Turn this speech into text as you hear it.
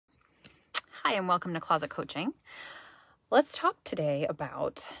Hi, and welcome to Closet Coaching. Let's talk today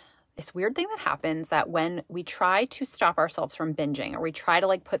about this weird thing that happens that when we try to stop ourselves from binging, or we try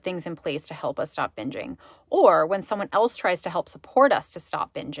to put things in place to help us stop binging, or when someone else tries to help support us to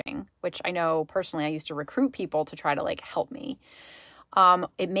stop binging, which I know personally I used to recruit people to try to help me.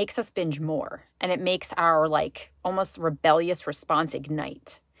 It makes us binge more, and it makes our almost rebellious response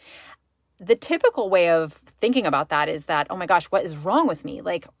ignite. The typical way of thinking about that is that, oh my gosh, what is wrong with me?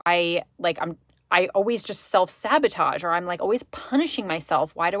 I always just self-sabotage, or I'm always punishing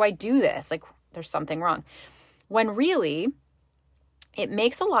myself. Why do I do this? There's something wrong. When really, it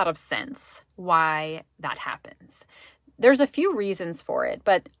makes a lot of sense why that happens. There's a few reasons for it,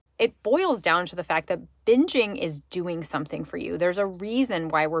 but it boils down to the fact that binging is doing something for you. There's a reason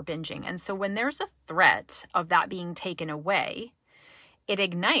why we're binging. And so when there's a threat of that being taken away, it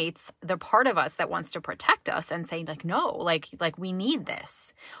ignites the part of us that wants to protect us and say no, we need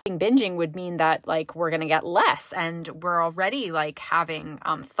this. Binging would mean that we're going to get less, and we're already having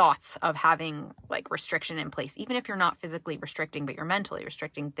thoughts of having restriction in place. Even if you're not physically restricting, but you're mentally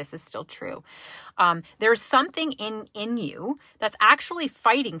restricting, this is still true. There's something in you that's actually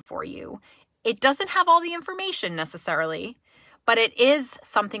fighting for you. It doesn't have all the information necessarily, but it is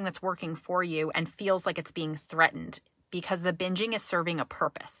something that's working for you and feels like it's being threatened, because the binging is serving a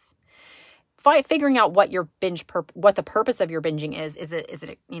purpose. Figuring out what your what the purpose of your binging is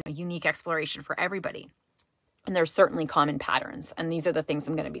it a unique exploration for everybody. And there's certainly common patterns, and these are the things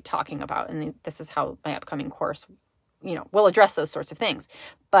I'm going to be talking about. And this is how my upcoming course, will address those sorts of things.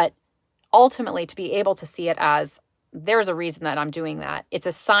 But ultimately, to be able to see it as there's a reason that I'm doing that. It's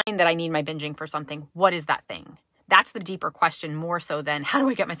a sign that I need my binging for something. What is that thing? That's the deeper question, more so than how do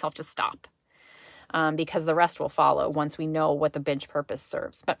I get myself to stop? Because the rest will follow once we know what the binge purpose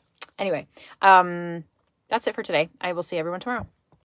serves. But anyway, that's it for today. I will see everyone tomorrow.